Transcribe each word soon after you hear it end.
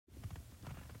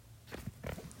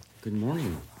Good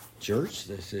morning, church.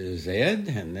 This is Ed,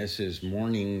 and this is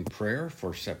morning prayer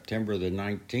for September the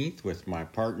 19th with my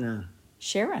partner,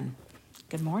 Sharon.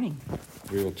 Good morning.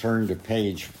 We will turn to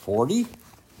page 40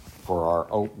 for our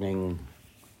opening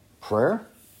prayer.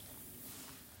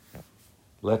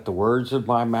 Let the words of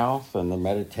my mouth and the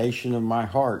meditation of my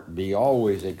heart be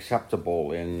always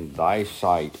acceptable in thy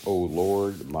sight, O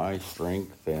Lord, my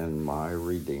strength and my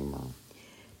Redeemer.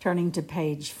 Turning to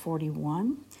page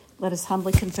 41, let us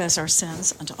humbly confess our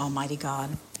sins unto Almighty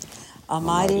God.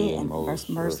 Almighty and most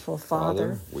merciful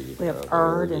Father, we have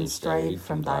erred and strayed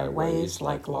from thy ways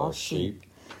like lost sheep.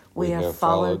 We have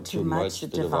followed too much the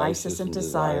devices and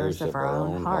desires of our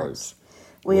own hearts.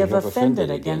 We have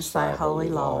offended against thy holy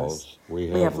laws. We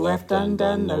have left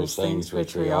undone those things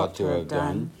which we ought to have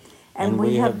done, and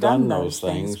we have done those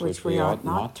things which we ought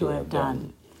not to have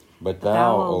done. But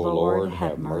thou, O Lord,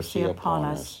 have mercy upon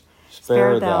us.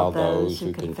 Spare thou those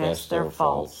who confess their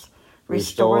faults.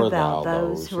 Restore thou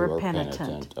those who are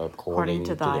penitent, according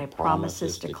to thy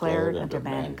promises declared unto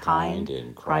mankind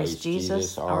in Christ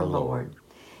Jesus our Lord.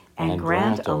 And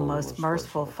grant, O most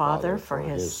merciful Father, for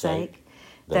his sake,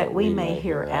 that we may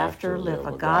hereafter live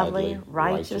a godly,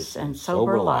 righteous, and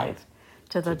sober life,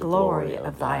 to the glory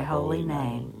of thy holy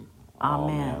name.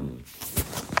 Amen.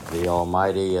 The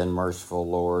Almighty and merciful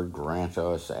Lord grant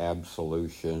us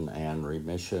absolution and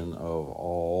remission of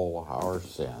all our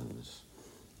sins,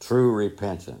 true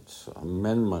repentance,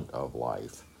 amendment of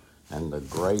life, and the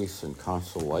grace and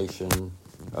consolation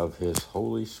of his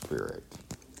Holy Spirit.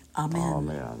 Amen.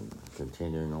 Amen.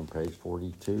 Continuing on page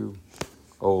 42.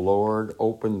 O Lord,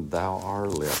 open thou our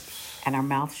lips, and our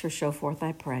mouth shall show forth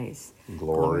thy praise.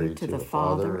 Glory to the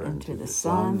Father, and to the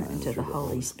Son, and to the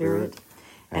Holy Spirit,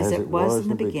 as it was in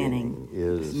the beginning,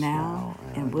 is now,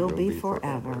 and will be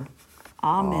forever.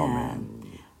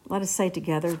 Amen. Let us say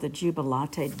together the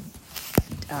Jubilate.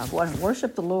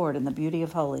 Worship the Lord in the beauty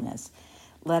of holiness.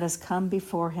 Let us come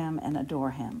before him and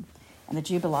adore him. And the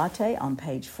Jubilate on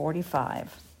page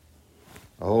 45.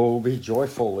 Oh, be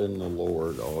joyful in the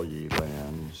Lord, all ye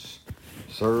lands.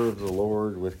 Serve the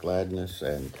Lord with gladness,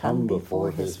 and come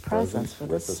before his presence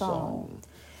with a song.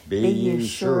 Be ye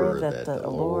sure that the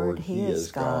Lord, he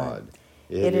is God.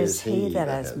 It is he that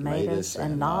has made us,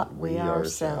 and not we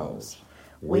ourselves.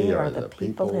 We are the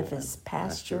people of his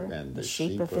pasture, and the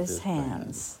sheep of his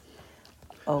hands.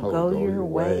 O go your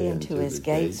way into his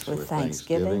gates with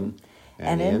thanksgiving,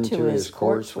 and into his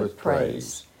courts with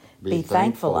praise. Be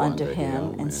thankful unto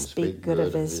him, and speak good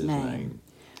of his name.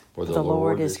 For the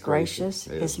Lord is gracious,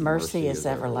 his mercy is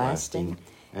everlasting,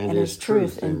 and his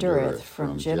truth endureth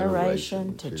from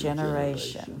generation to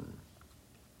generation.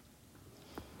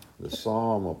 The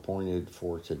psalm appointed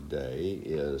for today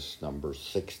is number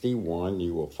 61.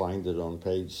 You will find it on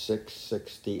page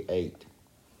 668.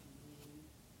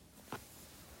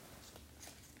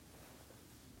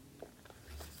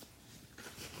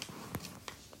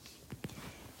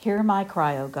 Hear my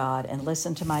cry, O God, and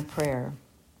listen to my prayer.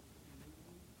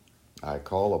 I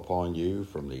call upon you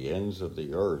from the ends of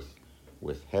the earth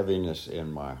with heaviness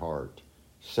in my heart.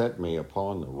 Set me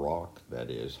upon the rock that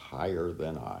is higher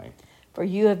than I. For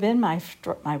you have been my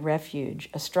refuge,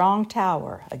 a strong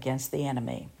tower against the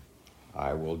enemy.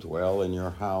 I will dwell in your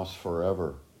house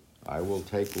forever. I will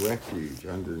take refuge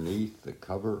underneath the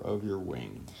cover of your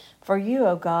wings. For you,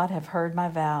 O God, have heard my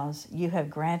vows. You have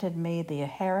granted me the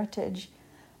heritage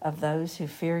of those who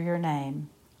fear your name.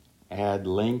 Add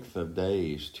length of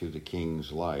days to the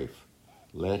king's life.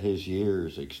 Let his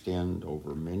years extend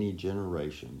over many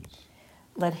generations.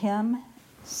 Let him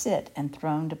sit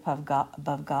enthroned above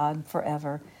God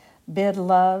forever. Bid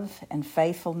love and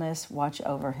faithfulness watch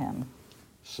over him.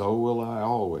 So will I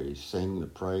always sing the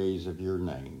praise of your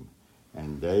name,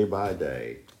 and day by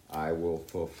day I will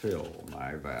fulfill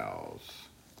my vows.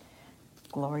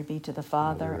 Glory be to the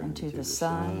Father, and to the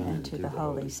Son, and to the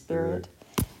Holy Spirit,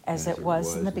 as it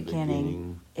was in the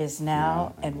beginning, is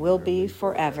now, and will be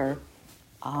forever.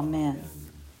 Amen.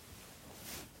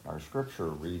 Our scripture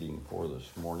reading for this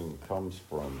morning comes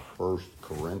from 1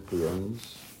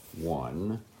 Corinthians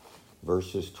 1,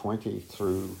 verses 20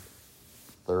 through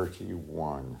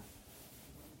 31.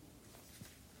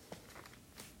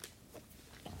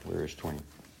 Where is 20?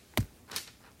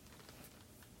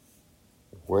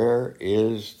 Where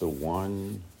is the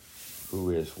one who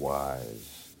is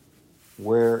wise?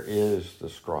 Where is the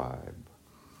scribe?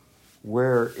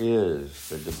 Where is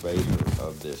the debater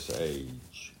of this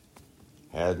age?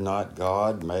 Had not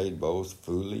God made both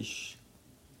foolish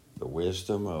the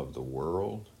wisdom of the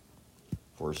world?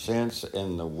 For since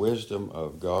in the wisdom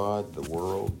of God the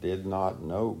world did not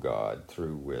know God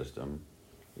through wisdom,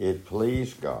 It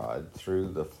pleased God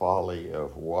through the folly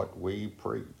of what we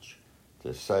preach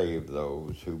to save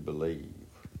those who believe.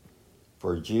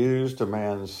 For Jews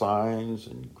demand signs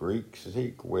and Greeks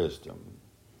seek wisdom,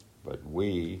 but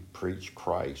we preach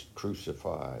Christ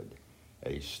crucified,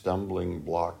 a stumbling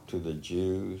block to the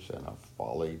Jews and a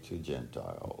folly to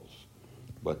Gentiles.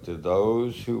 But to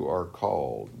those who are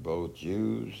called, both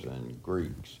Jews and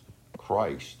Greeks,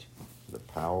 Christ, the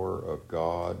power of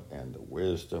God and the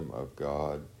wisdom of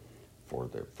God, for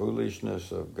the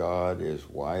foolishness of God is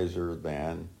wiser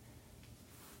than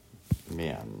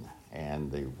men,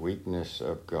 and the weakness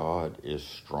of God is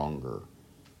stronger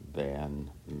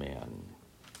than men.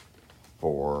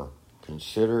 For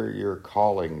consider your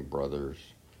calling, brothers.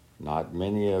 Not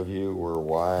many of you were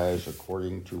wise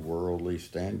according to worldly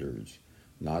standards.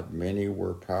 Not many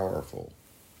were powerful.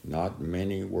 Not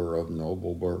many were of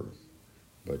noble birth.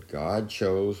 But God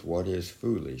chose what is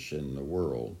foolish in the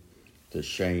world to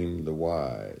shame the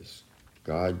wise.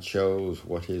 God chose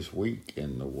what is weak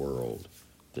in the world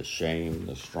to shame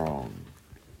the strong.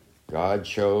 God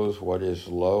chose what is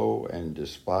low and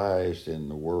despised in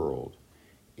the world,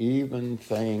 even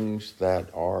things that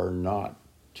are not,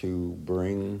 to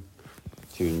bring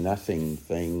to nothing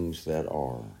things that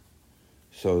are,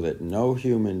 so that no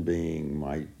human being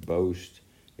might boast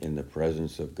in the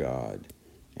presence of God.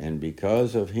 And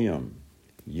because of him,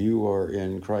 you are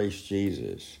in Christ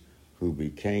Jesus, who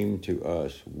became to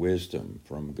us wisdom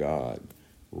from God,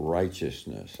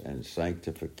 righteousness and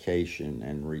sanctification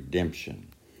and redemption,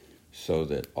 so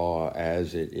that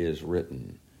as it is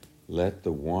written, let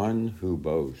the one who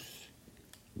boasts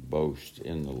boast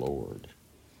in the Lord.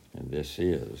 And this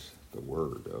is the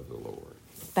word of the Lord.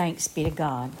 Thanks be to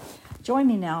God. Join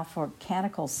me now for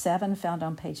Canticle 7, found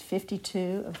on page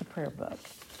 52 of the prayer book.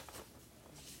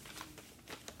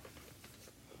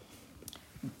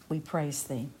 We praise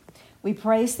thee. We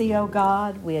praise thee, O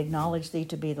God. We acknowledge thee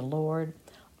to be the Lord.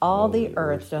 All the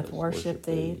earth doth worship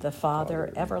thee, the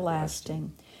Father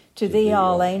everlasting. To thee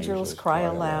all angels cry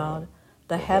aloud,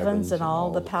 the heavens and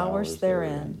all the powers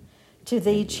therein. To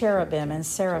thee cherubim and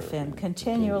seraphim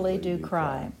continually do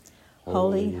cry,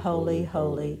 Holy, holy,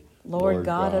 holy, Lord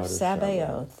God of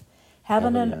Sabaoth.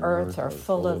 Heaven and earth are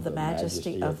full of the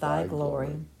majesty of thy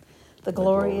glory. The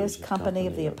glorious company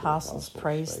of the apostles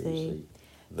praise thee.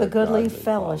 The goodly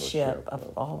fellowship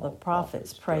of all the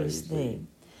prophets praise thee.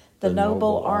 The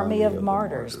noble army of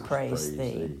martyrs praise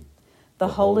thee. The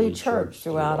holy church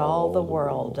throughout all the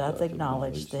world doth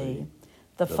acknowledge thee,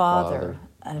 the Father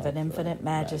of an infinite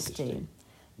majesty,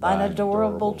 thine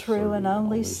adorable, true, and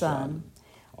only Son,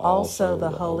 also the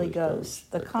Holy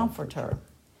Ghost, the Comforter.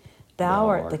 Thou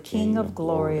art the King of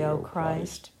glory, O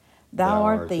Christ. Thou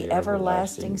art the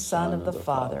everlasting Son of the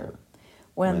Father.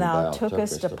 When thou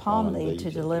tookest upon thee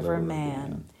to deliver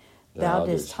man, thou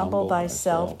didst humble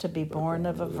thyself to be born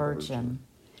of a virgin.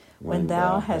 When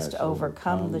thou hast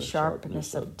overcome the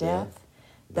sharpness of death,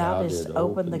 thou didst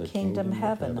open the kingdom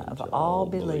heaven of all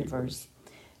believers.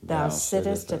 Thou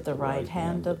sittest at the right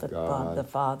hand of the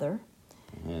Father,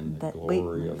 and the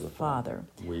glory of the Father.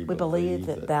 We believe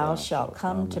that thou shalt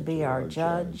come to be our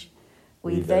judge.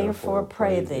 We therefore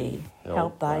pray thee,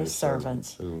 help thy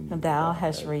servants, whom thou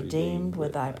hast redeemed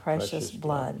with thy precious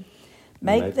blood.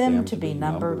 Make them to be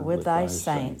numbered with thy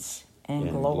saints in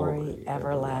glory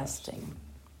everlasting.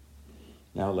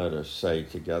 Now let us say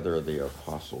together the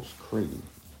Apostles' Creed,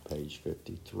 page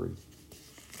 53.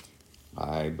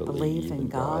 I believe in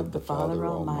God the Father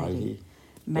Almighty,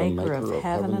 maker of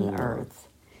heaven and earth,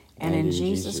 and in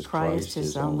Jesus Christ,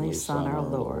 his only Son, our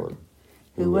Lord,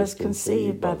 who was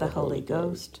conceived by the Holy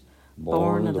Ghost,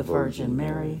 born of the Virgin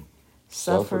Mary,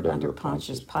 suffered under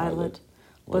Pontius Pilate,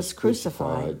 was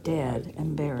crucified, dead,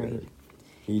 and buried.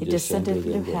 He descended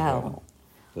into hell.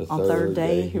 On third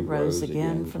day he rose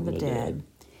again from the dead.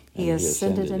 He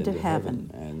ascended into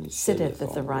heaven, and sitteth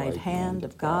at the right hand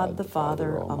of God the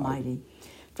Father Almighty.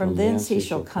 From thence he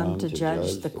shall come to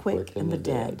judge the quick and the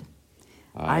dead.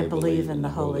 I believe in the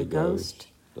Holy Ghost,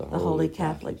 the Holy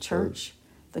Catholic Church,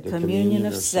 the communion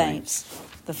of saints,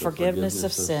 the forgiveness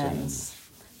of sins,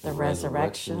 the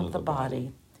resurrection of the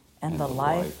body, and the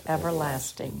life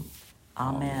everlasting.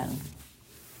 Amen.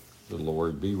 The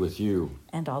Lord be with you.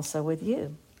 And also with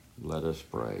you. Let us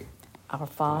pray. Our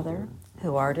Father,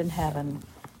 who art in heaven,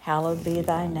 hallowed be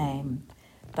thy name.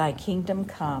 Thy kingdom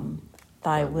come,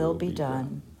 thy will be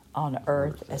done, on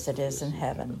earth as it is in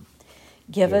heaven.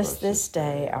 Give us this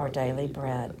day our daily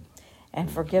bread, and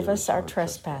forgive us our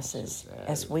trespasses,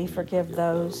 as we forgive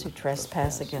those who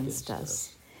trespass against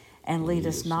us. And lead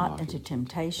us not into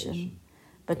temptation,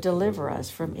 but deliver us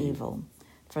from evil.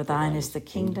 For thine is the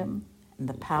kingdom, and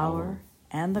the power,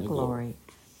 and the glory,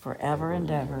 forever and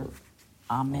ever.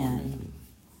 Amen.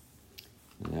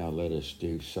 Now let us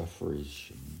do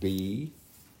suffrage B.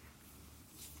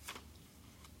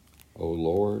 O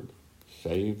Lord,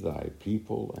 save thy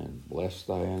people and bless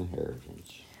thy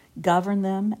inheritance. Govern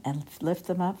them and lift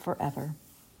them up forever.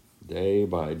 Day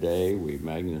by day we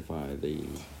magnify thee.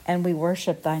 And we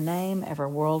worship thy name, ever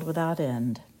world without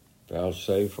end.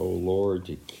 Vouchsafe, O Lord,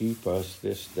 to keep us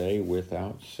this day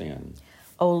without sin.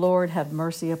 O Lord, have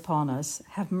mercy upon us.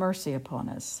 Have mercy upon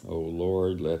us. O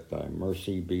Lord, let thy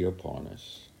mercy be upon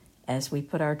us. As we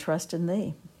put our trust in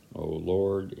thee. O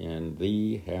Lord, in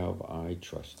thee have I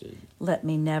trusted. Let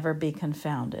me never be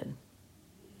confounded.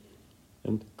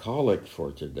 And the collect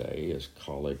for today is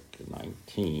Collect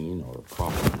 19, or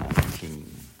Prophet 19.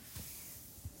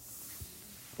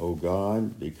 O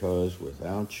God, because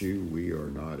without you we are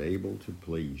not able to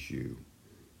please you,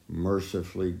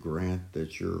 mercifully grant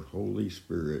that your Holy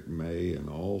Spirit may in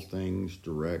all things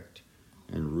direct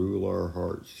and rule our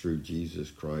hearts through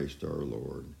Jesus Christ our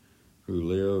Lord, who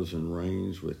lives and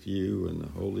reigns with you in the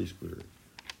Holy Spirit,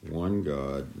 one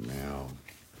God, now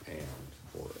and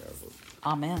forever.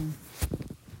 Amen.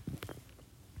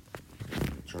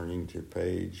 Turning to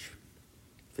page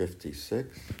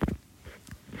 56,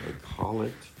 a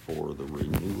collect for the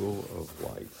renewal of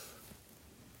life.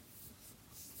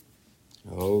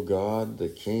 O God, the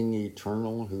King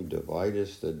eternal, who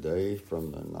dividest the day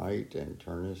from the night and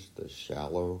turnest the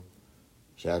shadow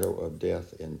of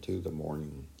death into the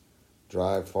morning,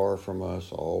 drive far from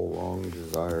us all wrong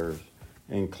desires,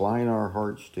 incline our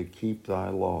hearts to keep thy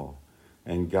law,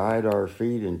 and guide our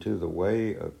feet into the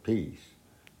way of peace,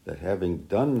 that having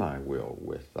done thy will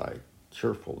with thy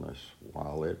cheerfulness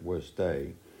while it was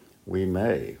day, we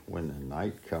may, when the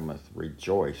night cometh,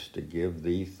 rejoice to give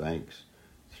thee thanks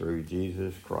through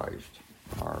Jesus Christ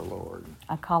our Lord.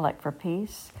 A collect for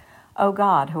peace. O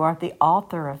God, who art the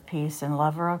author of peace and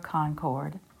lover of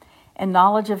concord, in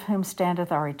knowledge of whom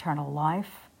standeth our eternal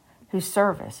life, whose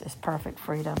service is perfect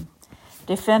freedom,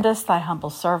 defend us, thy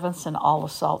humble servants, in all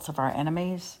assaults of our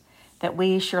enemies, that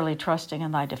we, surely trusting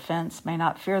in thy defense, may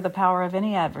not fear the power of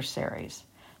any adversaries,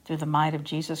 through the might of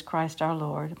Jesus Christ our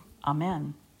Lord.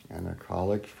 Amen. And a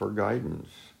collect for guidance.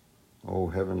 O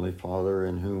Heavenly Father,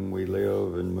 in whom we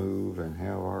live and move and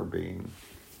have our being,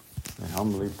 I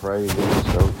humbly pray thee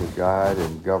so to guide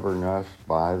and govern us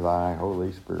by thy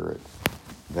Holy Spirit,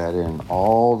 that in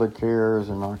all the cares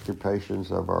and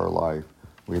occupations of our life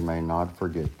we may not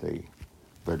forget thee,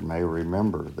 but may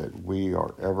remember that we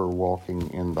are ever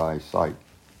walking in thy sight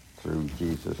through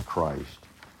Jesus Christ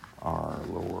our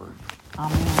Lord.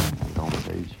 Amen. And on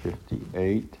page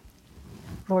 58,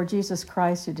 Lord Jesus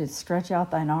Christ, who did stretch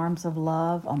out thine arms of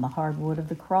love on the hard wood of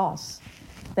the cross,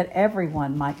 that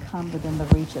everyone might come within the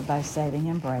reach of thy saving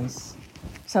embrace.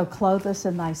 So clothe us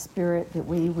in thy spirit, that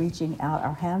we, reaching out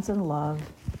our hands in love,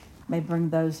 may bring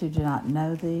those who do not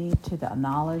know thee to the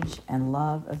knowledge and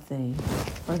love of thee,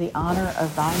 for the honor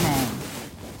of thy name.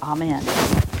 Amen.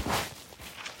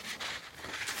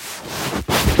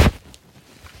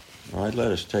 all right,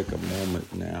 let us take a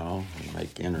moment now and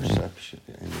make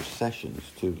intercessions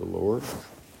to the Lord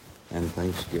and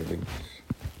thanksgivings.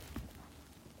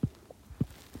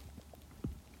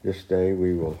 This day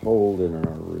we will hold in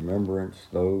our remembrance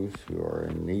those who are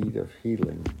in need of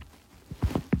healing.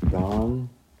 Don,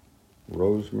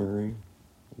 Rosemary,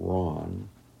 Ron,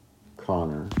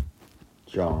 Connor,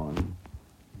 John,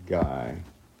 Guy,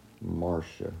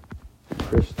 Marcia,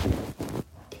 Christy,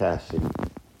 Cassie,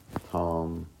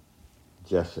 Tom,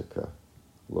 Jessica,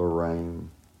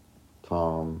 Lorraine,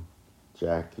 Tom,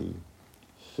 Jackie,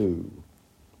 Sue,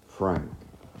 Frank,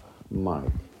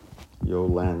 Mike,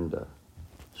 Yolanda,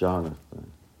 Jonathan,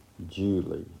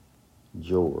 Julie,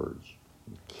 George,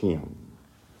 Kim.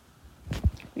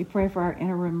 We pray for our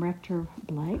interim rector,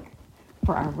 Blake,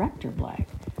 for our rector, Blake,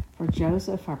 for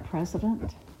Joseph, our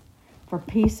president, for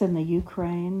peace in the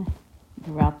Ukraine,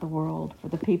 throughout the world, for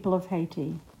the people of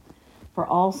Haiti, for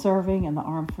all serving in the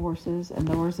armed forces and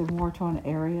those in war-torn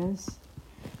areas,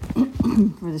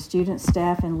 for the student,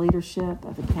 staff, and leadership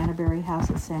of the Canterbury House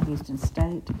at Sam Houston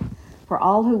State, for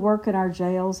all who work in our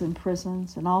jails and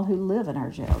prisons, and all who live in our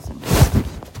jails and prisons.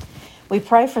 We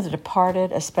pray for the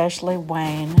departed, especially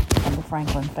Wayne and the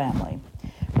Franklin family,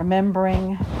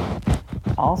 remembering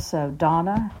also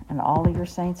Donna and all of your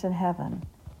saints in heaven.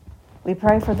 We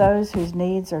pray for those whose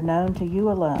needs are known to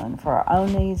you alone, for our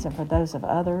own needs and for those of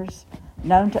others,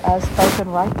 known to us,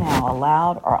 spoken right now,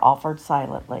 aloud or offered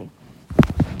silently.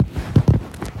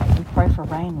 We pray for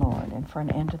rain, Lord, and for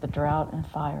an end to the drought and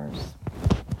fires.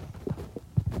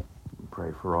 We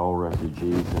pray for all refugees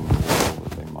in the world,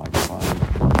 that they might find a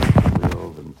place to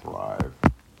live and thrive.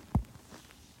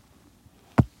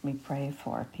 We pray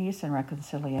for peace and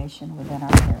reconciliation within our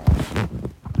parish.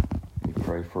 We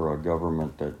pray for a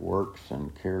government that works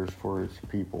and cares for its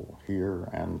people here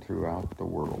and throughout the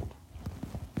world.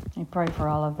 We pray for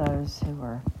all of those who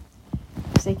are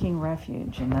seeking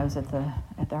refuge and those at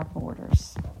our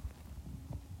borders.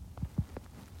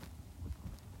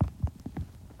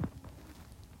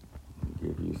 We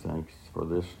give you thanks for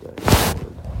this day,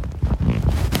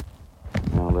 Lord.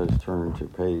 Now let's turn to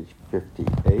page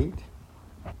 58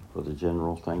 for the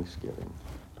general thanksgiving.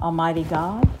 Almighty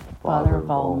God, Father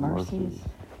of all mercies,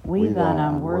 we thine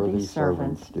unworthy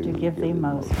servants do give thee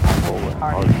most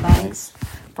hearty thanks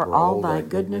for all thy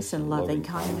goodness and loving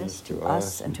kindness to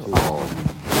us and to all men.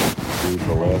 We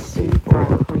bless thee for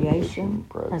our creation,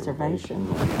 preservation,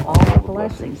 and all the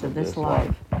blessings of this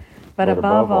life, but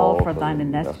above all for thine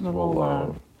inestimable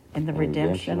love and the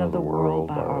redemption of the world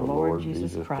by our Lord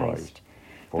Jesus Christ,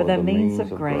 for the means of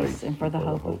grace and for the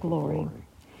hope of glory.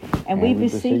 And we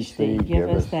beseech thee, give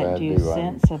us that due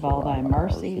sense of all thy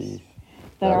mercies,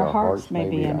 that our hearts may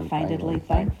be unfeignedly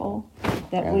thankful,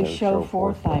 that we show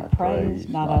forth thy praise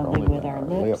not only with our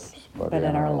lips, but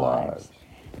in our lives,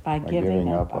 by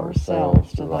giving up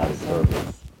ourselves to thy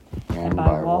service, and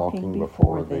by walking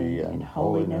before thee in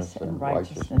holiness and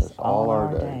righteousness all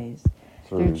our days,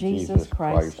 through Jesus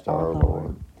Christ our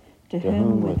Lord, to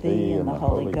whom with thee and the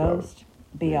Holy Ghost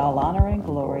be all honor and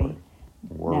glory,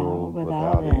 now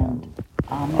without end.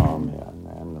 Amen. Amen.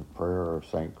 And the prayer of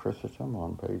St. Chrysostom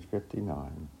on page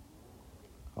 59.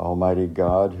 Almighty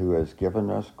God, who has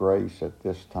given us grace at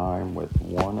this time with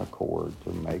one accord to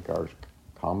make our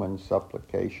common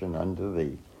supplication unto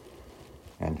thee,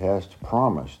 and hast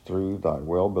promised through thy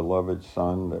well-beloved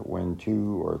Son that when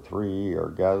 2 or 3 are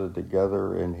gathered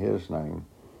together in his name,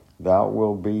 thou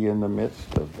wilt be in the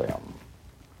midst of them.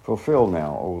 Fulfill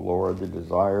now, O Lord, the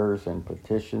desires and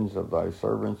petitions of thy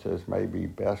servants as may be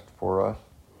best for us,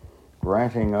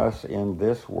 granting us in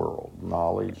this world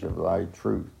knowledge of thy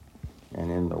truth,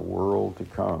 and in the world to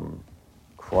come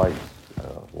Christ's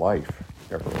life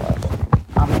everlasting.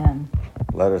 Amen.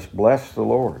 Let us bless the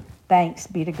Lord. Thanks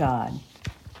be to God.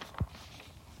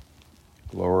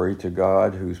 Glory to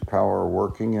God, whose power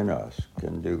working in us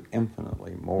can do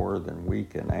infinitely more than we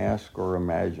can ask or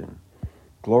imagine.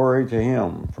 Glory to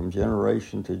him from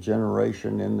generation to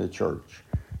generation in the church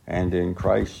and in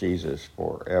Christ Jesus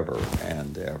forever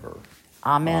and ever.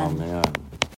 Amen. Amen.